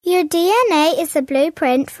Your DNA is the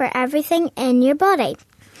blueprint for everything in your body.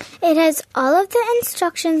 It has all of the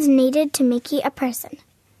instructions needed to make you a person.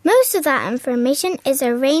 Most of that information is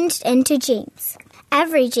arranged into genes.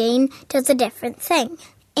 Every gene does a different thing.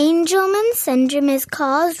 Angelman syndrome is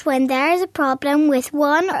caused when there is a problem with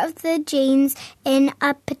one of the genes in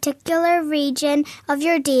a particular region of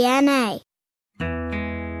your DNA.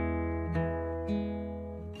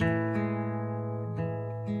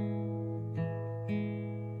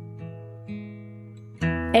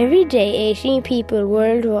 Every day, 18 people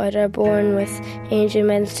worldwide are born with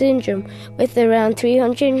Angelman Syndrome, with around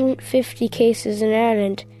 350 cases in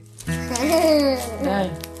Ireland. Now,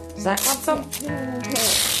 does that want some?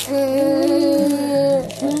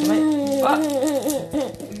 What?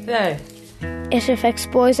 There. It affects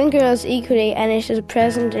boys and girls equally, and it is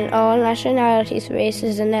present in all nationalities,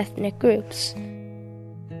 races and ethnic groups.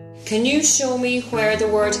 Can you show me where the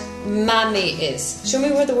word mammy is? Show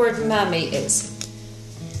me where the word mammy is.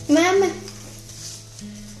 Mama.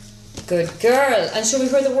 Good girl. And show me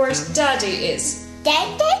where the word daddy is.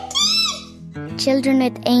 Daddy. Children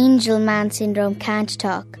with Angelman Syndrome can't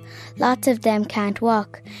talk. Lots of them can't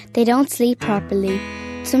walk. They don't sleep properly.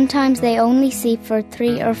 Sometimes they only sleep for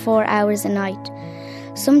 3 or 4 hours a night.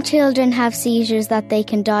 Some children have seizures that they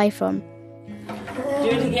can die from. Do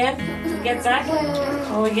it again. Again, Zach.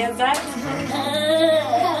 Oh, again, Zach.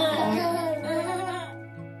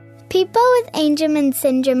 People with Angelman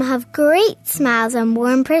syndrome have great smiles and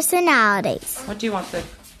warm personalities. What do you want, Vic?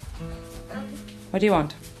 What do you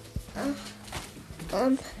want?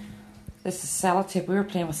 This is sellotape. We were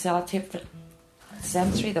playing with sellotape for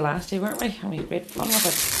sensory the last day, weren't we? And we had great fun with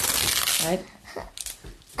it. Right?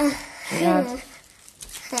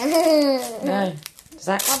 Now, does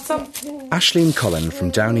that want some? Aisling Cullen from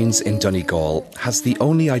Downings in Donegal has the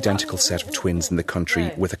only identical set of twins in the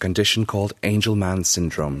country with a condition called Angelman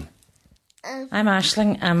Syndrome. I'm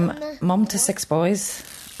Aisling. I'm mum to 6 boys.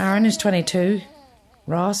 Aaron, who's 22.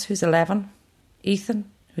 Ross, who's 11. Ethan,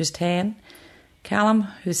 who's 10. Callum,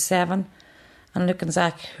 who's 7. And Luke and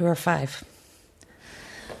Zach, who are 5.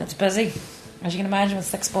 It's busy. As you can imagine, with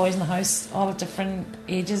 6 boys in the house, all at different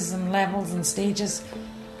ages and levels and stages.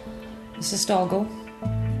 It's just all go.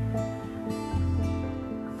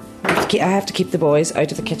 I have to keep the boys out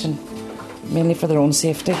of the kitchen, mainly for their own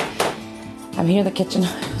safety. I'm here in the kitchen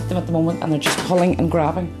with them at the moment, and they're just pulling and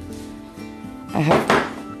grabbing. I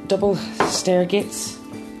have double stair gates,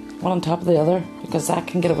 one on top of the other, because Zach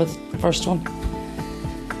can get over the first one.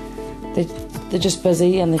 They're just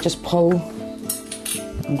busy, and they just pull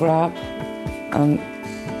and grab, and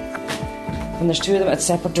when there's 2 of them at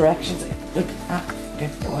separate directions. Look,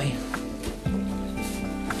 good boy.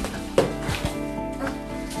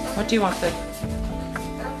 What do you want, Vic?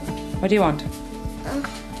 What do you want?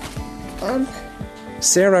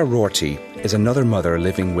 Sarah Rorty is another mother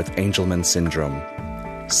living with Angelman Syndrome.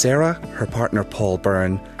 Sarah, her partner Paul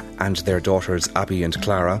Byrne, and their daughters Abby and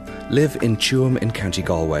Clara live in Tuam in County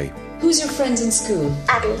Galway. Who's your friends in school?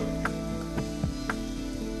 Abby.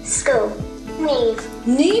 School. Neve.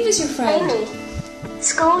 Neve is your friend? Amy.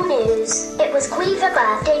 School news. It was Quiva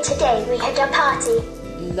birthday today. We had a party.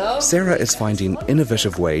 Love. Sarah is finding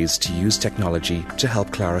innovative ways to use technology to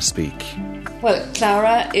help Clara speak. Well,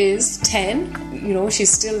 Clara is 10. You know,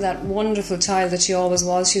 she's still that wonderful child that she always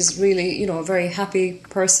was. She's really, you know, a very happy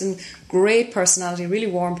person, great personality, really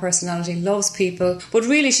warm personality, loves people. But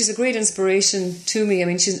really, she's a great inspiration to me. I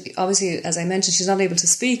mean, she's obviously, as I mentioned, she's not able to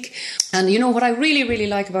speak. And, you know, what I really, really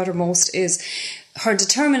like about her most is her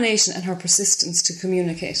determination and her persistence to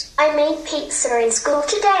communicate. I made pizza in school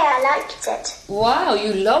today. I liked it. Wow,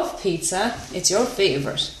 you love pizza. It's your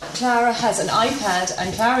favourite. Clara has an iPad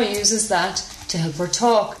and Clara uses that to help her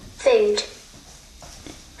talk. Food.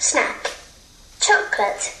 Snack.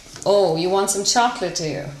 Chocolate. Oh, you want some chocolate, do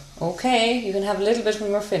you? Okay, you can have a little bit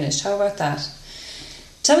when we're finished. How about that?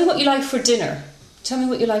 Tell me what you like for dinner. Tell me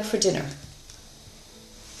what you like for dinner.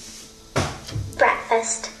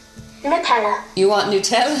 Breakfast. Nutella. You want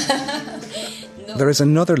Nutella? No. There is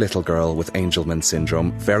another little girl with Angelman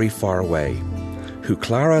Syndrome very far away, who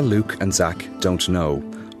Clara, Luke and Zach don't know,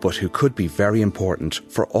 but who could be very important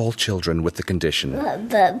for all children with the condition.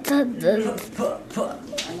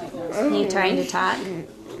 You trying to talk?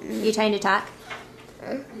 You trying to talk?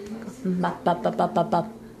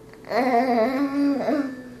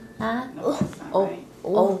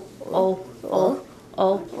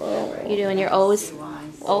 Oh. You doing your O's?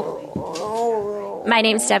 Oh. My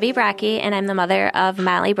name's Debbie Brockie, and I'm the mother of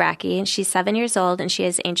Molly Brockie. She's 7 years old, and she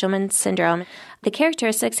has Angelman Syndrome. The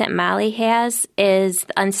characteristics that Molly has is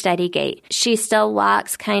unsteady gait. She still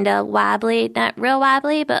walks kind of wobbly, not real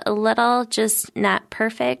wobbly, but a little, just not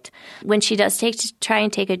perfect. When she does try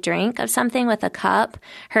and take a drink of something with a cup,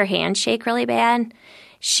 her hands shake really bad.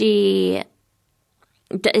 She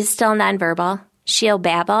is still nonverbal. She'll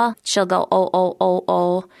babble. She'll go, oh, oh, oh,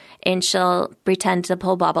 oh, and she'll pretend to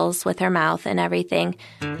pull bubbles with her mouth and everything.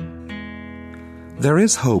 There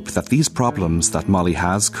is hope that these problems that Molly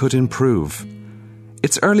has could improve.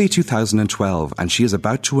 It's early 2012 and she is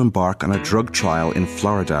about to embark on a drug trial in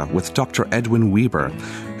Florida with Dr. Edwin Weber,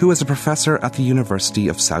 who is a professor at the University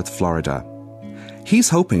of South Florida. He's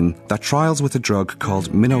hoping that trials with a drug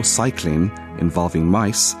called minocycline, involving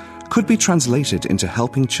mice, could be translated into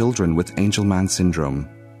helping children with Angelman Syndrome.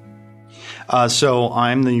 So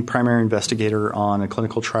I'm the primary investigator on a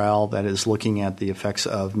clinical trial that is looking at the effects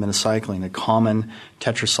of minocycline, a common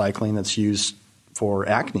tetracycline that's used for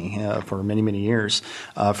acne for many, many years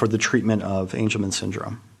for the treatment of Angelman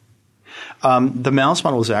syndrome. The mouse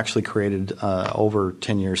model was actually created over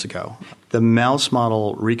 10 years ago. The mouse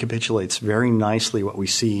model recapitulates very nicely what we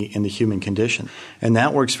see in the human condition. And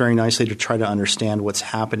that works very nicely to try to understand what's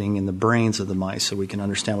happening in the brains of the mice so we can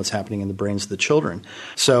understand what's happening in the brains of the children.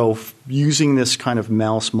 So using this kind of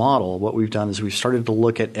mouse model, what we've done is we've started to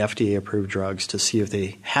look at FDA-approved drugs to see if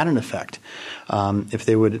they had an effect, if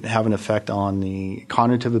they would have an effect on the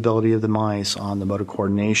cognitive ability of the mice, on the motor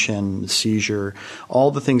coordination, the seizure, all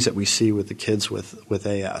the things that we see with the kids with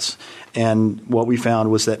AS. And what we found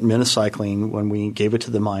was that minocycline, when we gave it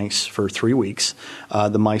to the mice for 3 weeks,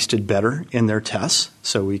 the mice did better in their tests.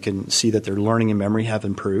 So we can see that their learning and memory have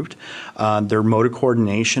improved. Their motor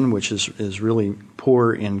coordination, which is really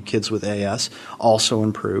poor in kids with AS, also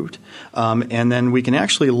improved. And then we can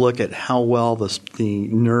actually look at how well the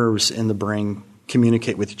nerves in the brain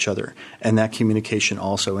communicate with each other, and that communication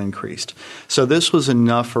also increased. So this was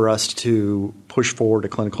enough for us to push forward a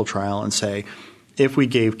clinical trial and say, if we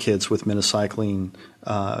gave kids with minocycline,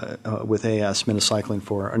 with AS minocycline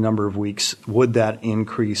for a number of weeks, would that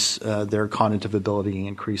increase their cognitive ability,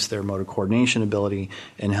 increase their motor coordination ability,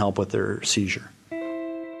 and help with their seizure?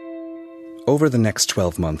 Over the next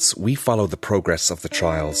 12 months, we follow the progress of the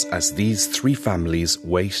trials as these 3 families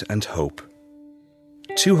wait and hope.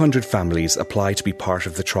 200 families apply to be part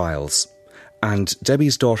of the trials, and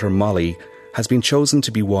Debbie's daughter Molly has been chosen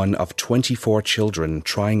to be one of 24 children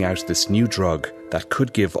trying out this new drug that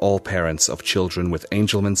could give all parents of children with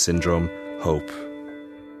Angelman syndrome hope.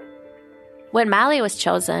 When Molly was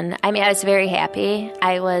chosen, I was very happy.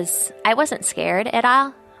 I wasn't scared at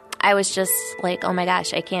all. I was just like, oh my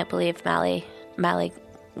gosh, I can't believe Molly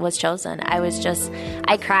was chosen. I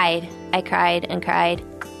cried and cried.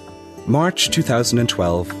 March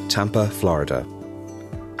 2012, Tampa, Florida.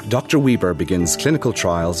 Dr. Weber begins clinical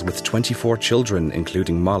trials with 24 children,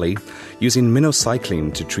 including Molly, using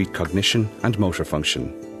minocycline to treat cognition and motor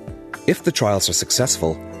function. If the trials are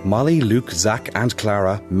successful, Molly, Luke, Zach and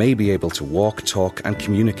Clara may be able to walk, talk and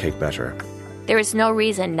communicate better. There was no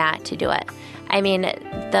reason not to do it.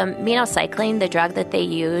 The minocycline, the drug that they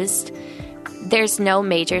used, there's no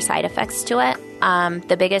major side effects to it.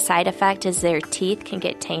 The biggest side effect is their teeth can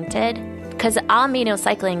get tainted because all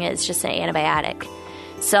minocycline is just an antibiotic.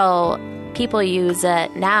 So people use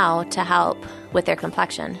it now to help with their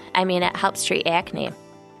complexion. It helps treat acne.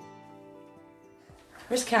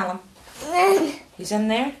 Where's Callum? He's in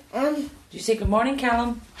there? Did you say good morning,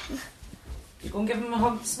 Callum? You go and give him a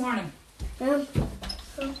hug this morning?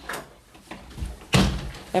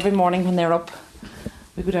 Every morning when they're up,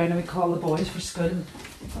 we go down and we call the boys for school.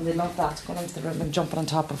 And they love that, going into the room and jumping on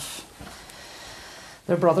top of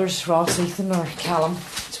their brothers, Ross, Ethan or Callum,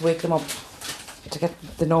 to wake them up. To get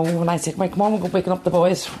to know when I say, right, come on, we'll go waking up the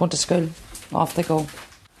boys, going to school. Off they go.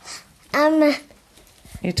 Are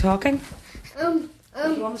you talking? You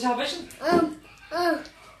on the television? What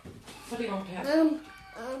do you want to have?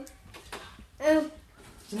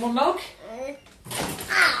 Some more milk?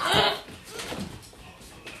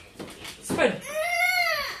 Spoon.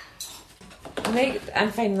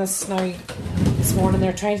 I'm finding this now. This morning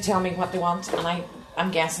they're trying to tell me what they want, and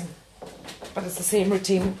I'm guessing. But it's the same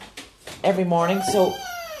routine every morning, so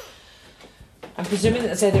I'm presuming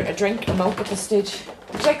that it's either a drink or milk at this stage.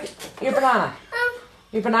 Take your banana.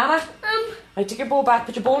 Your banana? Right, take your bowl back.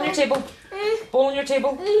 Put your bowl on your table. Bowl on your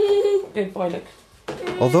table. Good boy, look.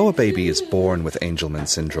 Although a baby is born with Angelman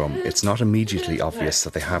syndrome, it's not immediately obvious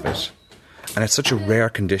that they have it. And it's such a rare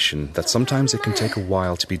condition that sometimes it can take a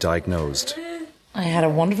while to be diagnosed. I had a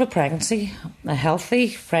wonderful pregnancy, a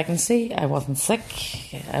healthy pregnancy. I wasn't sick.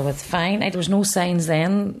 I was fine. There was no signs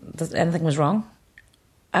then that anything was wrong.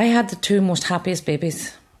 I had the two most happiest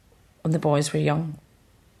babies when the boys were young.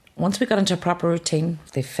 Once we got into a proper routine,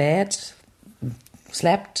 they fed,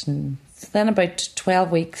 slept, and then about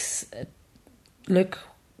 12 weeks, Luke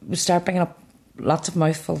would start bringing up lots of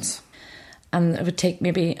mouthfuls, and it would take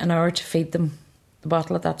maybe an hour to feed them the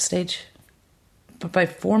bottle at that stage. But about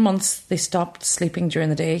 4 months, they stopped sleeping during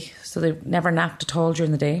the day, so they never napped at all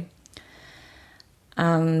during the day.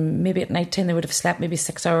 And maybe at night time they would have slept maybe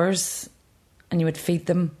 6 hours, and you would feed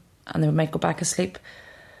them, and they might go back asleep.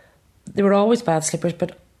 They were always bad sleepers,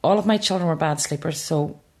 but all of my children were bad sleepers,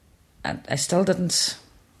 so I still didn't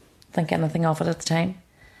think anything of it at the time.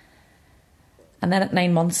 And then at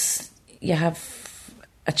 9 months, you have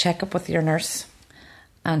a checkup with your nurse,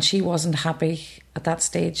 and she wasn't happy at that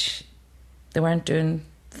stage. They weren't doing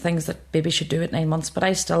things that babies should do at 9 months, but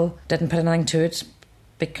I still didn't put anything to it,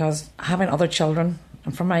 because having other children,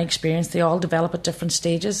 and from my experience, they all develop at different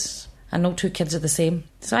stages, and no two kids are the same,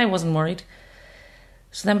 so I wasn't worried.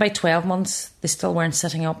 So then by 12 months, they still weren't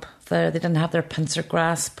sitting up. They didn't have their pincer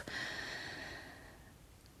grasp.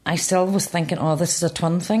 I still was thinking, oh, this is a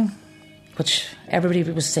twin thing, which everybody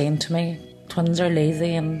was saying to me. Twins are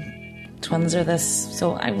lazy and twins are this.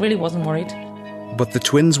 So I really wasn't worried. But the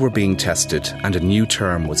twins were being tested, and a new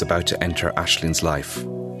term was about to enter Aisling's life.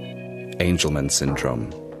 Angelman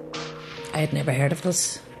Syndrome. I had never heard of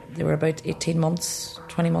this. They were about 18 months,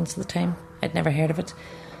 20 months at the time. I'd never heard of it.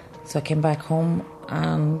 So I came back home,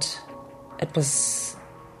 and it was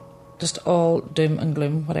just all doom and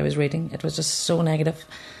gloom, what I was reading. It was just so negative.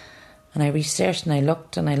 And I researched, and I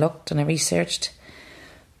looked, and I looked, and I researched.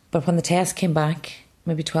 But when the test came back,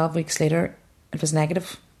 maybe 12 weeks later, it was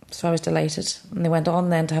negative. So I was delighted. And they went on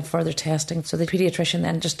then to have further testing. So the paediatrician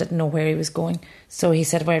then just didn't know where he was going. So he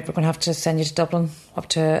said, right, we're going to have to send you to Dublin, up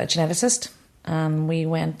to a geneticist. And we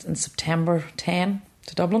went in September 10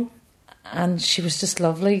 to Dublin. And she was just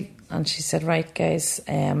lovely. And she said, right, guys,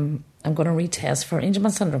 I'm going to retest for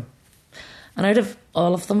Angelman Syndrome. And out of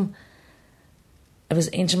all of them, it was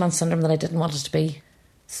Angelman Syndrome that I didn't want it to be.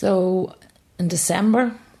 So in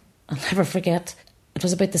December, I'll never forget, it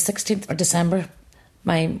was about the 16th of December,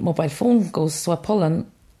 my mobile phone goes, so I pull in,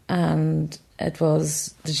 and it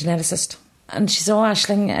was the geneticist. And she said, oh,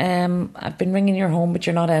 Aisling, I've been ringing your home, but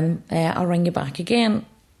you're not in. I'll ring you back again.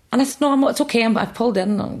 And I said, no, it's okay, I've pulled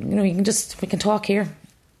in. You know, we can talk here.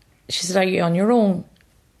 She said, are you on your own?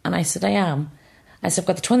 And I said, I am. I said, I've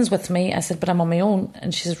got the twins with me. I said, but I'm on my own.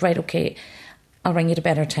 And she said, right, okay, I'll ring you at a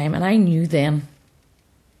better time. And I knew then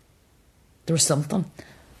there was something.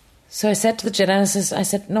 So I said to the geneticist, I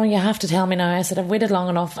said, no, you have to tell me now. I said, I've waited long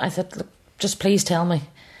enough. I said, look, just please tell me.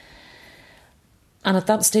 And at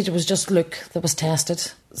that stage, it was just Luke that was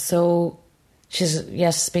tested. So she said,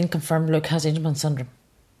 yes, it's been confirmed Luke has Angelman Syndrome.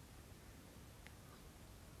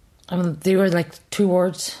 I mean, they were like 2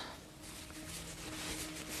 words.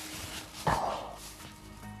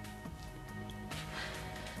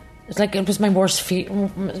 It's like it was my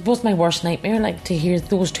worst nightmare, like to hear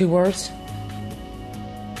those 2 words.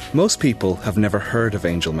 Most people have never heard of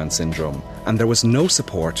Angelman Syndrome, and there was no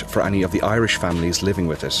support for any of the Irish families living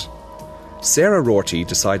with it. Sarah Rorty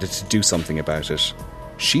decided to do something about it.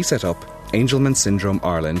 She set up Angelman Syndrome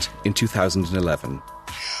Ireland in 2011.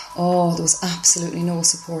 Oh, there was absolutely no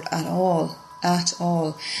support at all. At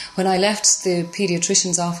all. When I left the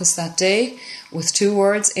paediatrician's office that day with 2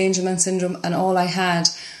 words, Angelman Syndrome, and all I had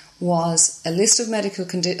was a list of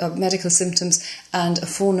medical symptoms and a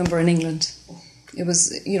phone number in England. It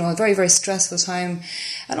was, a very, very stressful time.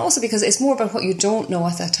 And also because it's more about what you don't know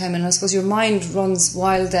at that time. And I suppose your mind runs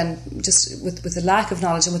wild then, just with the lack of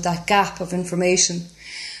knowledge and with that gap of information.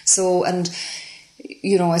 So, and,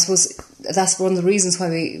 I suppose that's one of the reasons why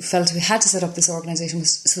we felt we had to set up this organisation,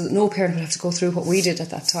 was so that no parent would have to go through what we did at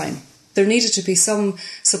that time. There needed to be some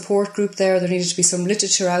support group there needed to be some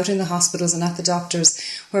literature out in the hospitals and at the doctors,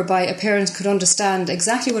 whereby a parent could understand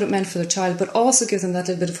exactly what it meant for their child, but also give them that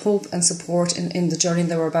little bit of hope and support in the journey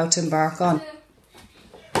they were about to embark on.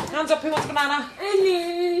 Hands up, who wants banana?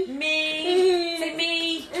 Me. Say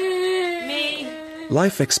me. Me.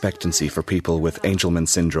 Life expectancy for people with Angelman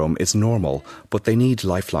Syndrome is normal, but they need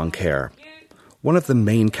lifelong care. One of the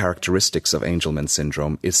main characteristics of Angelman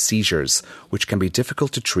Syndrome is seizures, which can be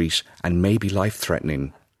difficult to treat and may be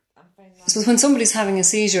life-threatening. So when somebody's having a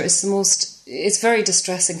seizure, it's very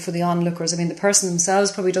distressing for the onlookers. I mean, the person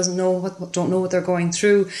themselves probably don't know what they're going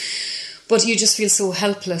through, but you just feel so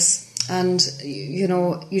helpless. And, you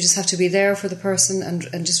know, you just have to be there for the person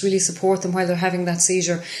and just really support them while they're having that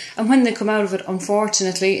seizure. And when they come out of it,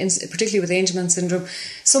 unfortunately, particularly with Angelman Syndrome,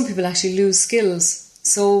 some people actually lose skills.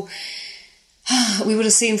 So we would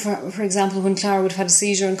have seen, for example, when Clara would have had a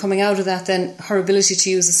seizure and coming out of that, then her ability to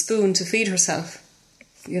use a spoon to feed herself,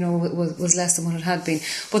 you know, was less than what it had been.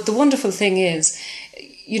 But the wonderful thing is,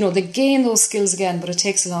 you know, they gain those skills again, but it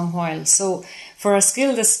takes a long while. So for a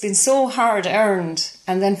skill that's been so hard earned,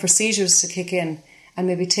 and then for seizures to kick in and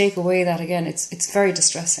maybe take away that again, it's very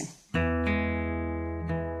distressing.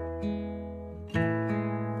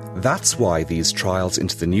 That's why these trials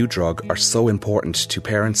into the new drug are so important to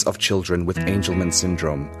parents of children with Angelman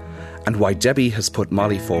Syndrome, and why Debbie has put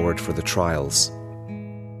Molly forward for the trials.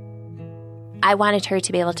 I wanted her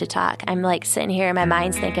to be able to talk. I'm like sitting here in my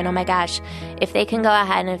mind thinking, oh my gosh, if they can go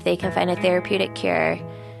ahead and if they can find a therapeutic cure,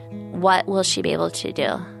 what will she be able to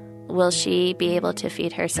do? Will she be able to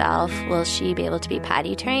feed herself? Will she be able to be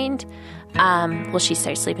potty trained? Will she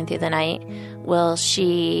start sleeping through the night? Will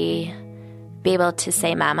she be able to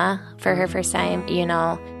say mama for her first time, you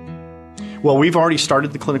know? Well, we've already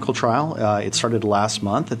started the clinical trial. It started last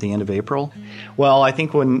month at the end of April. Well, I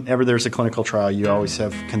think whenever there's a clinical trial, you always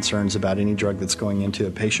have concerns about any drug that's going into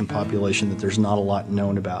a patient population that there's not a lot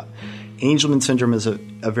known about. Angelman syndrome is a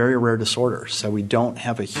very rare disorder, so we don't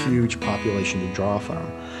have a huge population to draw from.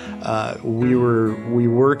 We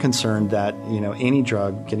were concerned that, you know, any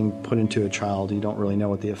drug getting put into a child, you don't really know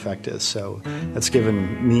what the effect is. So that's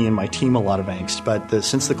given me and my team a lot of angst. But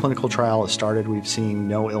since the clinical trial has started, we've seen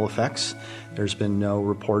no ill effects. There's been no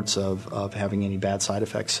reports of having any bad side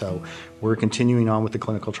effects. So we're continuing on with the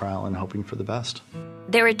clinical trial and hoping for the best.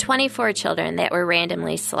 There were 24 children that were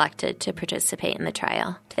randomly selected to participate in the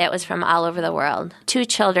trial. That was from all over the world. 2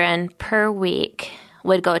 children per week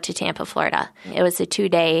would go to Tampa, Florida. It was a 2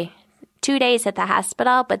 days at the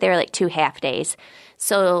hospital, but they were like 2 half days.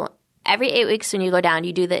 So every 8 weeks when you go down,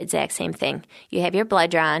 you do the exact same thing. You have your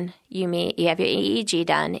blood drawn, you have your EEG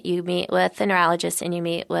done, you meet with the neurologist, and you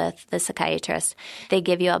meet with the psychiatrist. They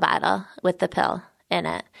give you a bottle with the pill in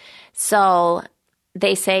it. So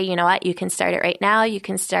they say, you know what, you can start it right now, you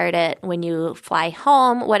can start it when you fly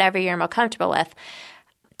home, whatever you're more comfortable with.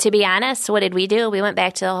 To be honest, what did we do? We went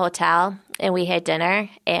back to the hotel and we had dinner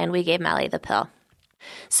and we gave Molly the pill.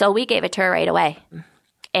 So we gave it to her right away.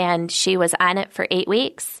 And she was on it for 8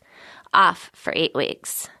 weeks, off for 8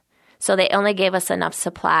 weeks. So they only gave us enough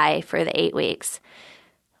supply for the 8 weeks.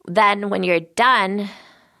 Then when you're done,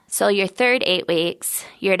 so your third 8 weeks,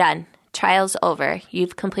 you're done. Trial's over.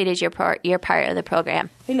 You've completed your part of the program.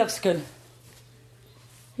 He loves school.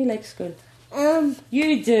 He likes school.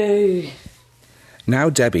 You do. Now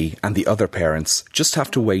Debbie and the other parents just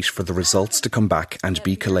have to wait for the results to come back and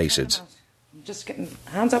be collated. Just getting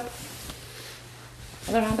hands up.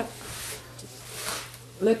 Other hand up.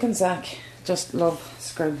 Luke and Zach just love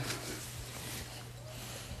school.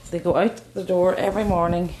 They go out the door every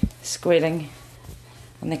morning squealing,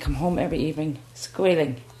 and they come home every evening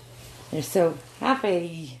squealing. They're so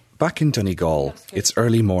happy. Back in Donegal, it's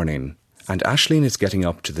early morning, and Aisling is getting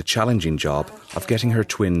up to the challenging job of getting her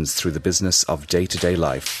twins through the business of day-to-day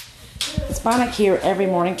life. It's Bannock here every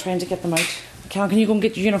morning trying to get them out. Cal, can you go and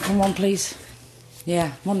get your uniform on, please?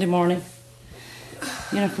 Yeah, Monday morning.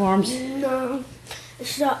 Uniforms. No,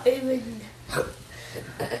 it's not even.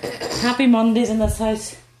 Happy Mondays in this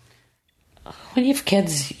house. When you have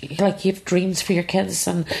kids, you have dreams for your kids,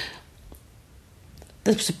 and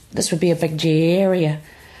this would be a big J area.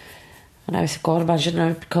 And I was God, imagine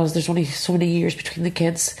now, because there's only so many years between the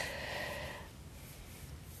kids,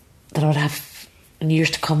 that I would have in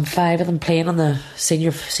years to come 5 of them playing on the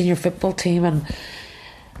senior football team, and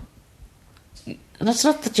it's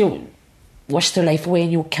not that you wish their life away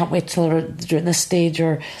and you can't wait till they're in this stage,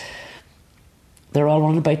 or they're all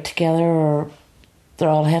running about together, or they're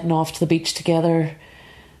all heading off to the beach together.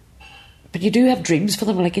 But you do have dreams for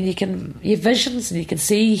them, and you have visions and you can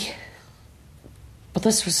see. But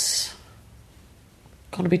this was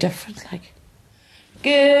going to be different,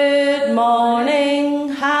 Good morning,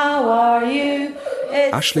 how are you?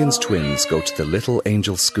 Aisling's twins go to the Little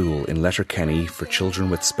Angel School in Letterkenny for children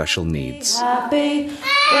with special needs. Happy,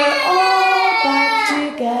 we're all back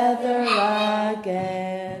together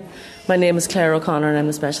again. My name is Clara O'Connor and I'm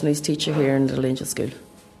the special needs teacher here in Little Angel School.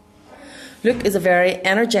 Luke is a very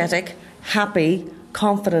energetic, happy,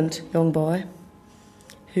 confident young boy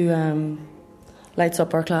who lights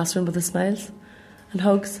up our classroom with his smiles and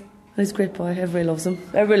hugs. And he's a great boy. Everybody loves him.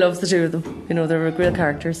 Everybody loves the two of them. You know, they're real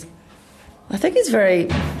characters. I think he's very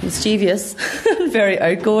mischievous, very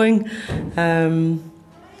outgoing.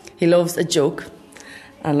 He loves a joke.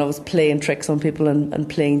 and loves playing tricks on people and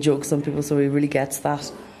playing jokes on people, so he really gets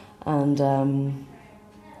that. And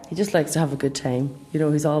he just likes to have a good time. You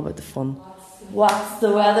know, he's all about the fun. What's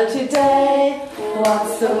the weather today?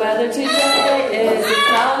 What's the weather today? Is it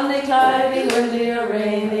sunny, cloudy, windy or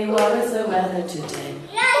rainy? What is the weather today?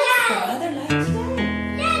 What's the weather like today?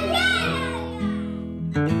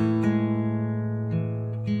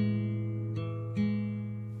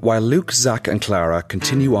 While Luke, Zach and Clara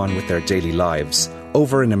continue on with their daily lives,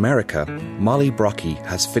 over in America, Molly Brockie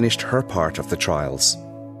has finished her part of the trials.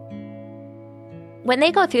 When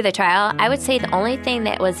they go through the trial, I would say the only thing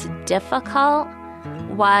that was difficult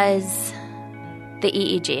was the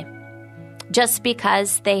EEG, just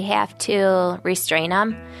because they have to restrain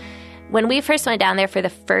them. When we first went down there for the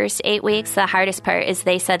first 8 weeks, the hardest part is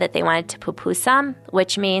they said that they wanted to poo-poo some,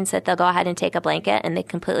 which means that they'll go ahead and take a blanket and they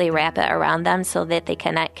completely wrap it around them so that they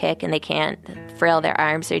cannot kick and they can't frill their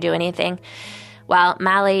arms or do anything. Well,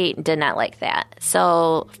 Molly did not like that.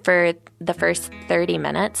 So for the first 30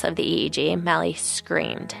 minutes of the EEG, Molly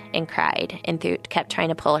screamed and cried and kept trying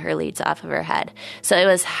to pull her leads off of her head. So it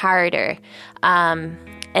was harder. And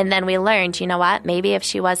then we learned, you know what, maybe if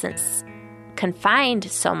she wasn't confined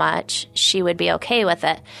so much, she would be okay with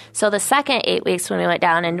it. So the second 8 weeks when we went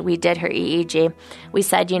down and we did her EEG, we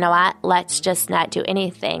said, you know what, let's just not do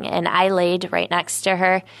anything. And I laid right next to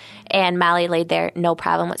her and Molly laid there, no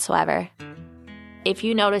problem whatsoever. If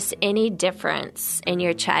you notice any difference in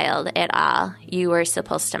your child at all, you were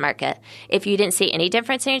supposed to mark it. If you didn't see any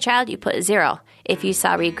difference in your child, you put 0. If you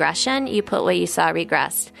saw regression, you put what you saw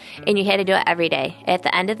regressed. And you had to do it every day. At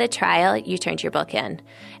the end of the trial, you turned your book in.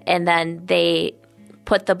 And then they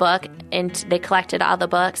put the book, and they collected all the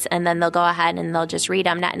books, and then they'll go ahead and they'll just read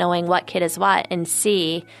them, not knowing what kid is what, and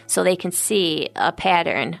see, so they can see a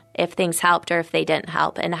pattern, if things helped or if they didn't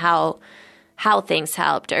help, and how things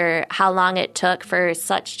helped or how long it took for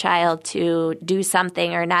such child to do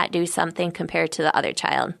something or not do something compared to the other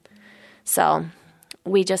child. So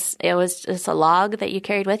it was just a log that you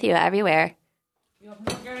carried with you everywhere.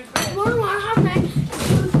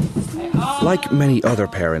 Like many other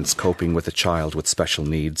parents coping with a child with special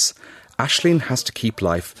needs, Aisling has to keep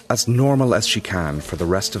life as normal as she can for the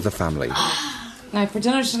rest of the family. Now for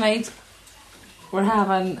dinner tonight, we're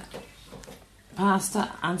having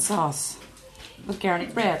pasta and sauce with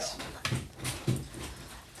garlic bread.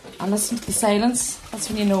 And listen to the silence. That's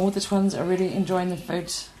when you know the twins are really enjoying the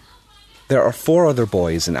food. There are 4 other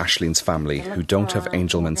boys in Aisling's family who don't have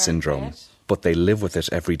Angelman Syndrome, but they live with it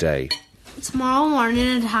every day. Tomorrow morning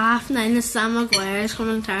at 9:30, the Sam McGuire is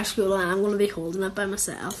coming to our school and I'm going to be holding it by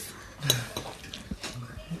myself.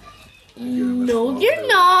 No, you're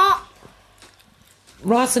not.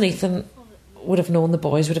 Ross and Ethan would have known the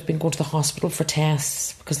boys would have been going to the hospital for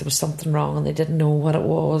tests because there was something wrong and they didn't know what it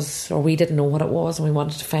was, or we didn't know what it was and we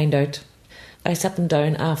wanted to find out. I sat them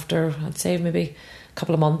down after, I'd say maybe a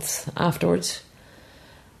couple of months afterwards,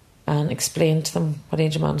 and explained to them what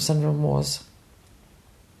Angelman Syndrome was.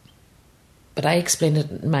 But I explained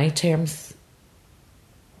it in my terms,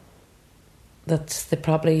 that they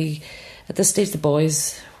probably, at this stage the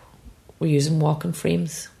boys were using walking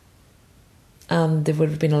frames. And there would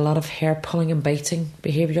have been a lot of hair pulling and biting,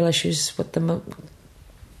 behavioural issues with them.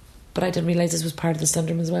 But I didn't realise this was part of the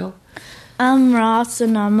syndrome as well. I'm Ross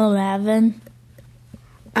and I'm 11.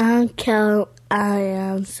 I'm Kel, I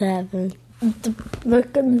am 7.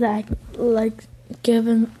 Looking like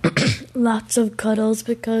giving lots of cuddles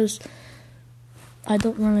because I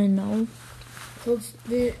don't really know. Because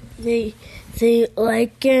they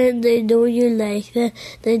like it, they know you like it.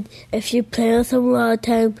 Then if you play with them a lot of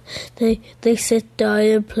time, they sit down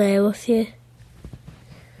and play with you.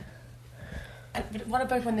 But what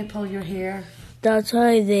about when they pull your hair? That's how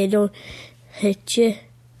they don't hit you.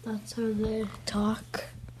 That's how they talk.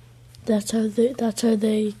 That's how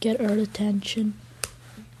they get our attention.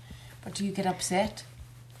 But do you get upset?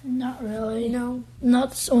 Not really. No.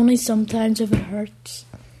 Not only sometimes if it hurts.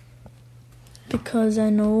 Because I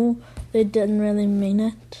know they didn't really mean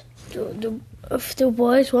it. If the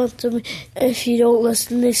boys want to, if you don't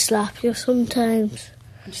listen, they slap you sometimes.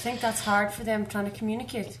 Do you think that's hard for them trying to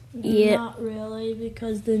communicate? Yeah. Not really,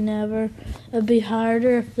 because they never. It'd be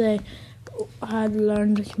harder if they had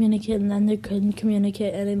learned to communicate and then they couldn't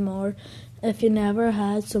communicate anymore. If you never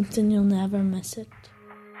had something, you'll never miss it.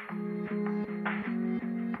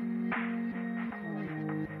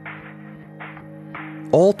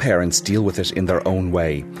 All parents deal with it in their own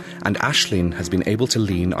way, and Aisling has been able to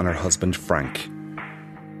lean on her husband Frank.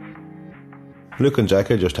 Luke and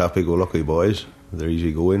Jack are just happy-go-lucky boys. They're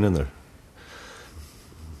easy-going and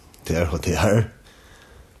they're what they are.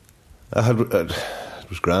 It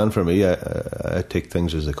was grand for me. I take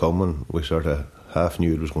things as they come, and we sort of half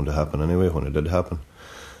knew it was going to happen anyway when it did happen.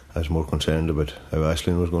 I was more concerned about how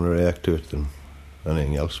Aisling was going to react to it than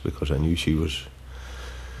anything else, because I knew she was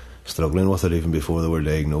struggling with it even before they were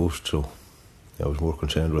diagnosed, so I was more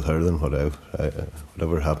concerned with her than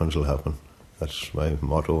whatever happens will happen. That's my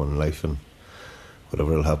motto in life, and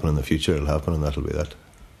whatever will happen in the future will happen, and that'll be that.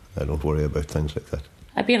 I don't worry about things like that.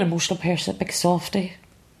 I'd be an emotional person, a big softie,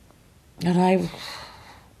 and I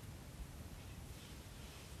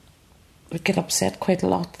would get upset quite a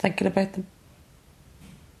lot thinking about them.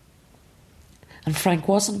 And Frank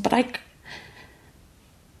wasn't, but I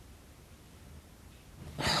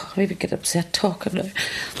maybe get upset talking now.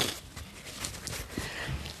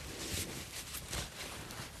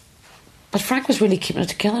 But Frank was really keeping it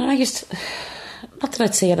together, and I used to, not that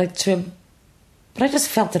I'd say it to him, but I just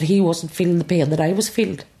felt that he wasn't feeling the pain that I was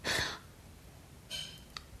feeling.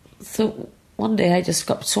 So one day I just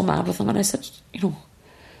got so mad with him, and I said,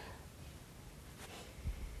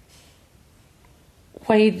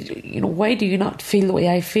 why do you not feel the way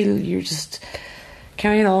I feel? You're just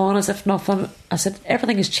carrying on as if nothing. I said,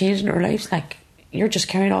 everything has changed in our lives, like, you're just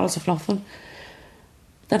carrying on as if nothing.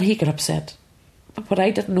 Then he got upset. But I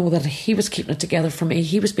didn't know that he was keeping it together for me.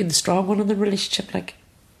 He was being the strong one in the relationship, like,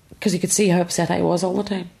 because he could see how upset I was all the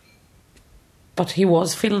time. But he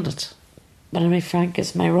was feeling it. But anyway, Frank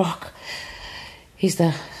is my rock. He's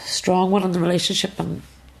the strong one in the relationship, and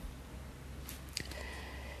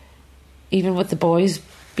even with the boys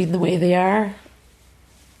being the way they are,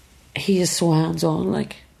 he is so hands-on,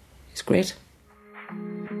 like, he's great.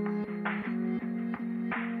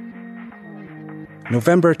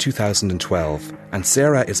 November 2012, and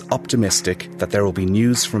Sarah is optimistic that there will be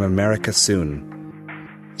news from America soon.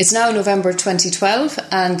 It's now November 2012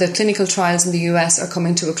 and the clinical trials in the US are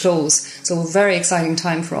coming to a close. So a very exciting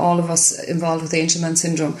time for all of us involved with Angelman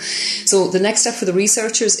Syndrome. So the next step for the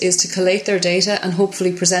researchers is to collate their data and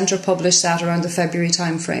hopefully present or publish that around the February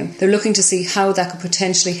timeframe. They're looking to see how that could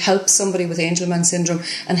potentially help somebody with Angelman Syndrome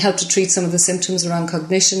and help to treat some of the symptoms around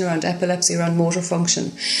cognition, around epilepsy, around motor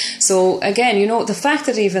function. So again, the fact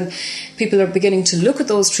that even people are beginning to look at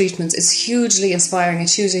those treatments is hugely inspiring.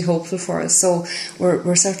 It's hugely hopeful for us. So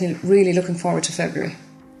we're certainly really looking forward to February.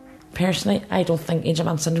 Personally, I don't think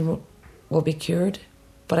Angelman Syndrome will be cured,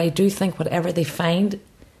 but I do think whatever they find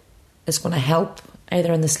is going to help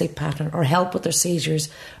either in the sleep pattern or help with their seizures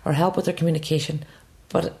or help with their communication,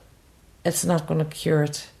 but it's not going to cure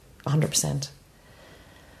it 100%.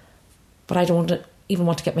 But I don't even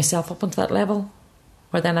want to get myself up onto that level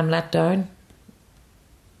where then I'm let down.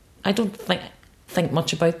 I don't think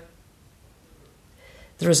much about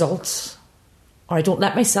the results, or I don't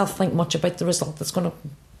let myself think much about the result that's going to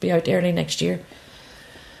be out early next year,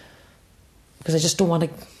 because I just don't want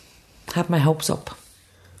to have my hopes up.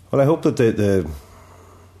 Well, I hope that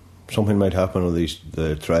something might happen with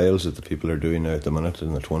the trials that the people are doing now at the minute,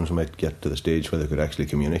 and that ones might get to the stage where they could actually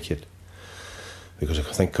communicate. Because I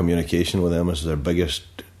think communication with them is their biggest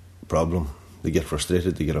problem. They get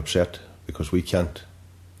frustrated, they get upset, because we can't.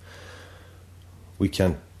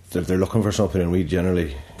 They're looking for something, and we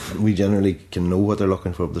generally can know what they're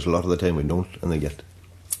looking for, but there's a lot of the time we don't, and they get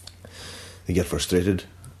frustrated.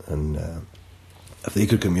 And if they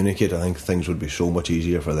could communicate, I think things would be so much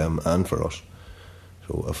easier for them and for us.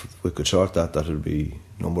 So if we could sort that would be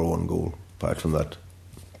number one goal. Apart from that,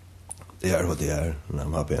 they are what they are, and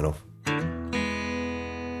I'm happy enough.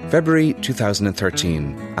 February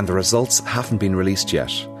 2013, and the results haven't been released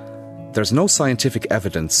yet. There's no scientific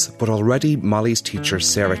evidence, but already Molly's teacher,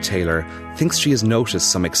 Sarah Taylor, thinks she has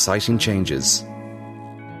noticed some exciting changes.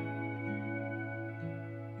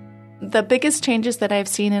 The biggest changes that I've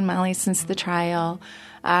seen in Molly since the trial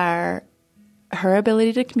are her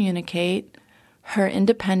ability to communicate, her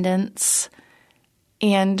independence,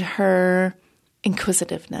 and her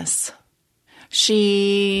inquisitiveness.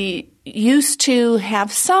 She used to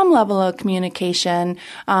have some level of communication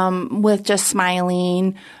with just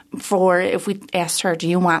smiling for if we asked her, do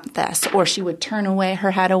you want this? Or she would turn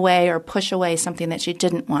her head away or push away something that she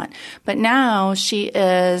didn't want. But now she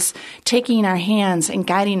is taking our hands and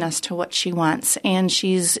guiding us to what she wants. And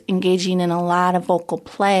she's engaging in a lot of vocal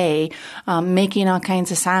play, making all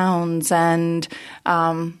kinds of sounds. And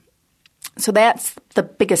so that's the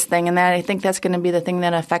biggest thing. And I think that's going to be the thing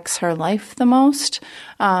that affects her life the most,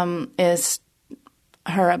 is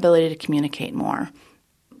her ability to communicate more.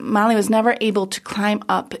 Molly was never able to climb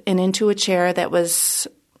up and into a chair that was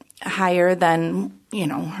higher than,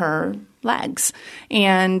 her legs.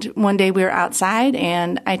 And one day we were outside,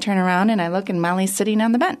 and I turn around and I look, and Molly's sitting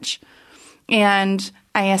on the bench. And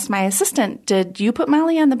I asked my assistant, did you put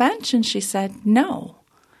Molly on the bench? And she said, no.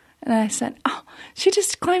 And I said, oh, she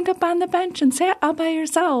just climbed up on the bench and sat all by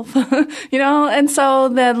herself, and so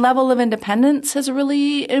the level of independence has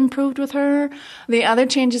really improved with her. The other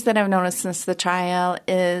changes that I've noticed since the trial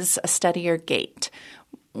is a steadier gait.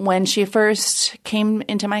 When she first came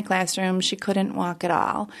into my classroom, she couldn't walk at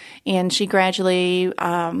all, and she gradually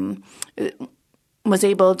was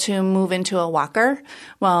able to move into a walker.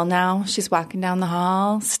 Well, now she's walking down the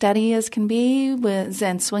hall, steady as can be,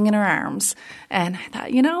 and swinging her arms. And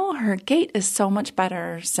I thought, her gait is so much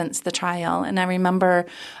better since the trial. And I remember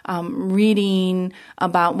reading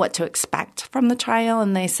about what to expect from the trial,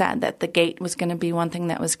 and they said that the gait was going to be one thing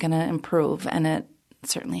that was going to improve, and it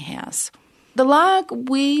certainly has. The log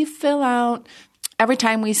we fill out every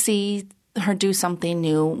time we see her do something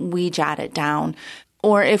new, we jot it down.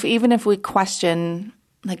 Or even if we question,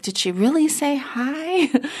 like, did she really say hi?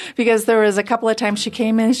 Because there was a couple of times she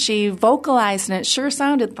came in, she vocalized, and it sure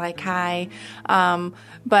sounded like hi.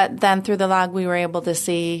 But then through the log, we were able to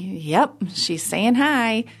see, yep, she's saying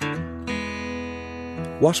hi.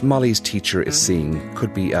 What Molly's teacher is seeing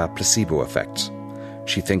could be a placebo effect.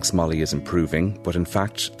 She thinks Molly is improving, but in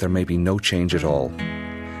fact, there may be no change at all.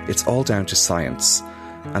 It's all down to science,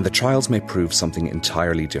 and the trials may prove something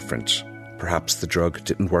entirely different. Perhaps the drug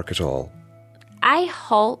didn't work at all. I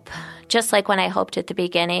hope, just like when I hoped at the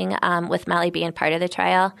beginning with Molly being part of the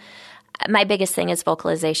trial, my biggest thing is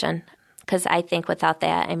vocalization. Because I think without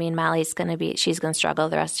that, Molly's she's going to struggle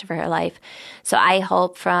the rest of her life. So I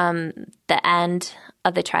hope from the end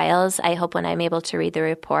of the trials, I hope when I'm able to read the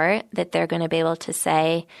report that they're going to be able to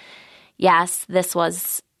say, yes, this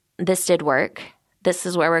did work. This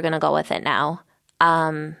is where we're going to go with it now.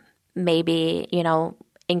 Maybe,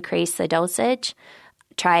 increase the dosage,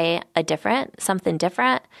 try something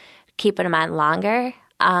different, keeping them on longer.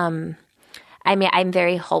 I'm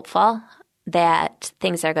very hopeful that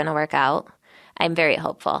things are going to work out. I'm very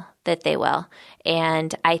hopeful that they will.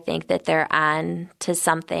 And I think that they're on to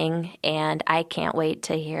something, and I can't wait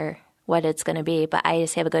to hear what it's going to be. But I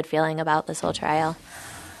just have a good feeling about this whole trial.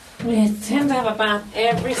 We tend to have a bath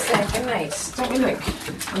every second night. Don't we look,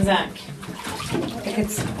 Zach? I could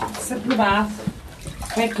sit in the bath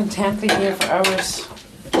quite contently here for hours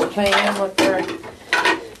playing with their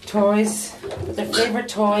toys. But their favourite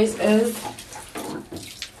toys is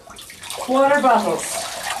water bottles.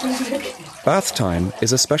 Bath time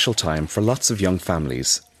is a special time for lots of young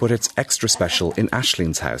families, but it's extra special in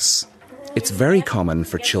Aislinn's house. It's very common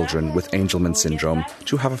for children with Angelman Syndrome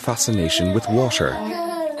to have a fascination with water.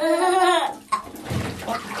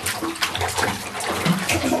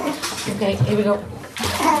 Okay, here we go.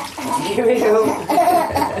 Here we go.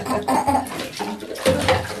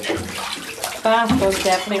 Bath was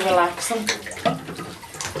definitely relaxing.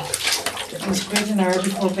 It was great an hour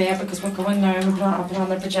before bed because we're going now and we're put on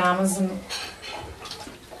their pyjamas and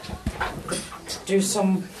do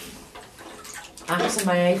some apps on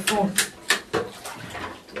my iPhone.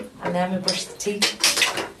 And then we brush the teeth,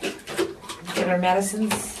 get our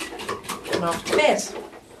medicines, and off to bed.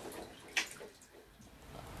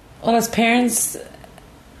 Well, as parents,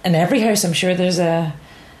 in every house, I'm sure there's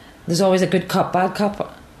always a good cop, bad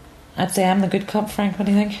cop. I'd say I'm the good cop, Frank. What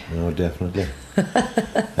do you think? No, definitely.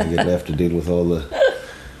 I get left to deal with all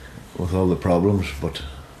the problems, but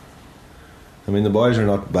the boys are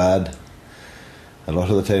not bad. A lot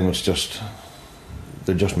of the time,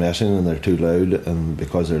 they're just messing and they're too loud, and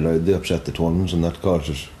because they're loud, they upset the twins, and that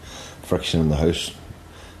causes friction in the house,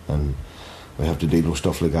 and we have to deal with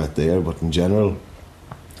stuff like that there. But in general,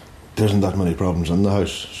 there isn't that many problems in the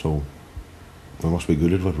house, so we must be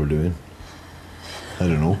good at what we're doing. I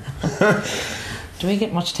don't know. Do we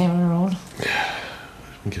get much time on our own?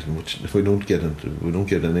 If we don't get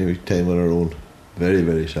any time on our own, very,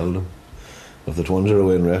 very seldom. If the twins are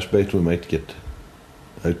away in respite, we might get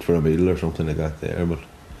out for a meal or something like that there, but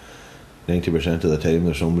 90% of the time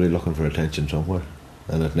there's somebody looking for attention somewhere.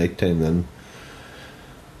 And at night time then,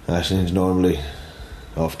 Aislinn's normally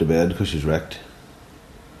off to bed because she's wrecked.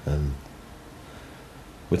 And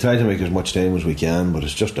we try to make as much time as we can, but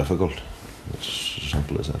it's just difficult. It's as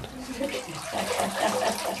simple as that.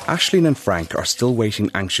 Aisling and Frank are still waiting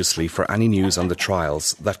anxiously for any news on the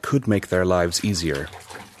trials that could make their lives easier.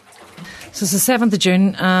 So it's the 7th of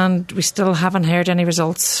June and we still haven't heard any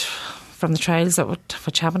results from the trials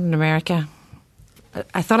which happened in America.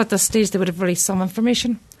 I thought at this stage they would have released some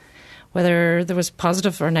information, whether there was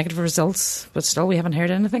positive or negative results, but still we haven't heard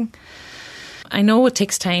anything. I know it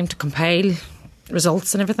takes time to compile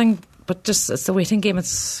results and everything, but just it's the waiting game.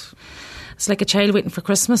 It's like a child waiting for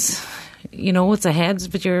Christmas. It's ahead,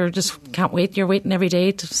 but you just can't wait. You're waiting every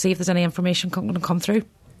day to see if there's any information going to come through.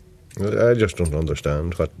 I just don't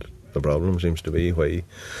understand the problem seems to be, why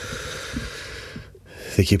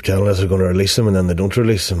they keep telling us they're going to release them and then they don't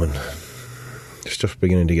release them, and it's just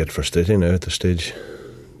beginning to get frustrating now at this stage,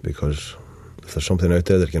 because if there's something out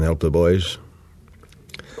there that can help the boys,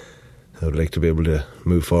 I would like to be able to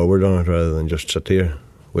move forward on it rather than just sit here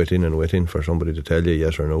waiting for somebody to tell you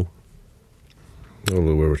yes or no.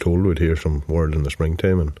 Although we were told we'd hear some word in the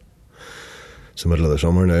springtime, and it's the middle of the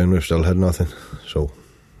summer now and we've still had nothing. So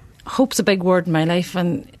hope's a big word in my life,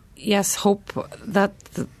 and yes, hope that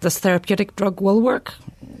this therapeutic drug will work.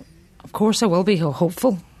 Of course I will be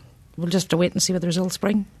hopeful. We'll just have to wait and see what the results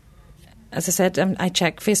bring. As I said, I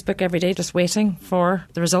check Facebook every day just waiting for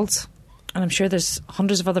the results, and I'm sure there's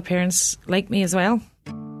hundreds of other parents like me as well.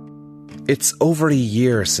 It's over a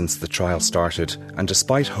year since the trial started, and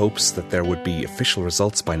despite hopes that there would be official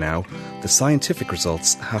results by now, the scientific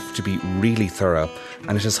results have to be really thorough,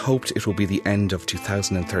 and it is hoped it will be the end of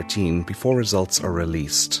 2013 before results are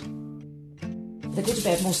released. They go to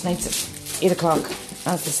bed most nights at 8 o'clock.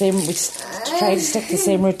 That's the same. We try to stick to the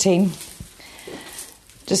same routine.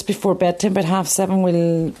 Just before bedtime, about 7:30,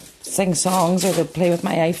 we'll sing songs or they'll play with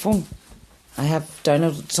my iPhone. I have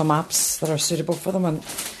downloaded some apps that are suitable for them, and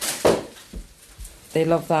they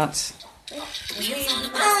love that.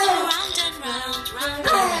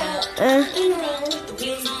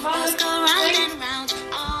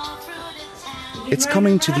 It's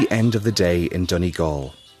coming to the end of the day in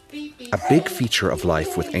Donegal. A big feature of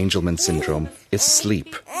life with Angelman Syndrome is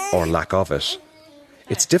sleep, or lack of it.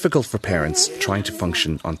 It's difficult for parents trying to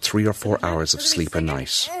function on 3 or 4 hours of sleep a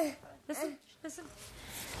night. Listen.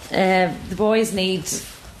 The boys need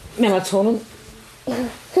melatonin.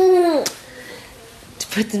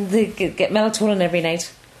 They get melatonin every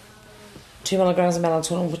night. 2 milligrams of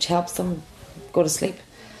melatonin, which helps them go to sleep.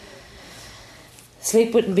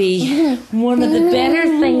 Sleep wouldn't be one of the better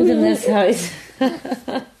things in this house.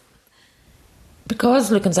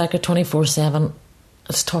 Because looking after 24/7,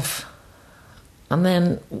 it's tough. And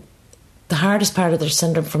then the hardest part of their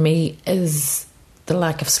syndrome for me is the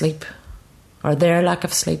lack of sleep, or their lack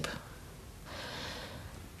of sleep.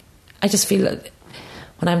 I just feel that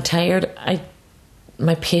when I'm tired,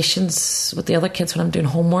 my patience with the other kids when I'm doing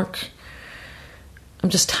homework, I'm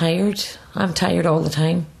just tired. I'm tired all the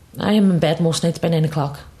time. I am in bed most nights by 9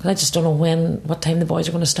 o'clock because I just don't know what time the boys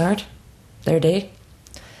are going to start their day.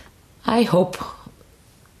 I hope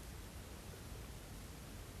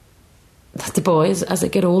that the boys, as they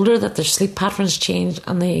get older, that their sleep patterns change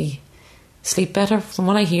and they sleep better. From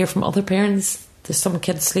what I hear from other parents, there's some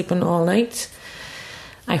kids sleeping all night.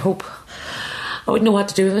 I hope. I wouldn't know what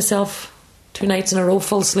to do with myself 2 nights in a row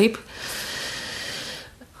full sleep.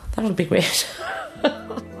 That would be great.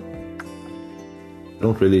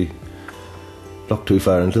 Don't really look too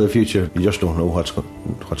far into the future. You just don't know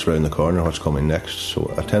what's around the corner, what's coming next.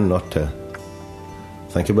 So I tend not to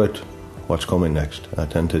think about what's coming next. I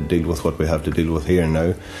tend to deal with what we have to deal with here and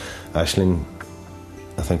now. Aisling,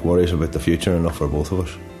 I think, worries about the future enough for both of us.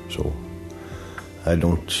 So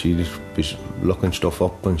she was looking stuff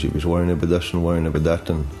up and she was worrying about this and worrying about that,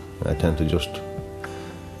 and I tend to just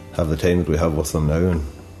have the time that we have with them now, and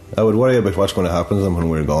I would worry about what's going to happen to them when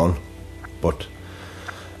we're gone, but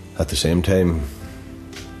at the same time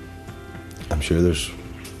I'm sure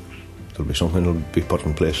there'll be something that'll be put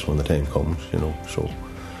in place when the time comes, so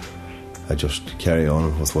I just carry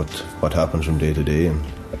on with what happens from day to day, and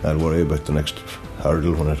I'll worry about the next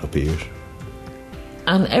hurdle when it appears.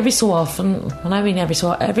 And every so often,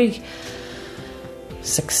 every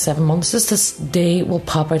 6-7 months, this day will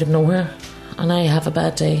pop out of nowhere and I have a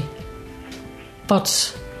bad day.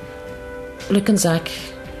 But Luke and Zach,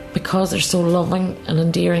 because they're so loving and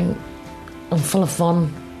endearing and full of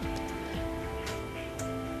fun,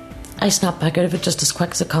 I snap back out of it just as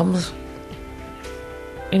quick as it comes.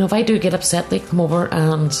 If I do get upset, they come over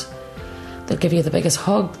and they'll give you the biggest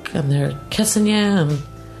hug and they're kissing you, and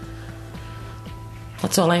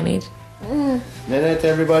that's all I need. Night night,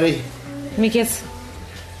 everybody. Give me a kiss.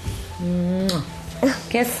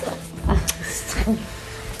 Kiss.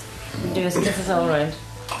 Do his kisses all around.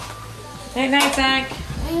 Night night, Zach.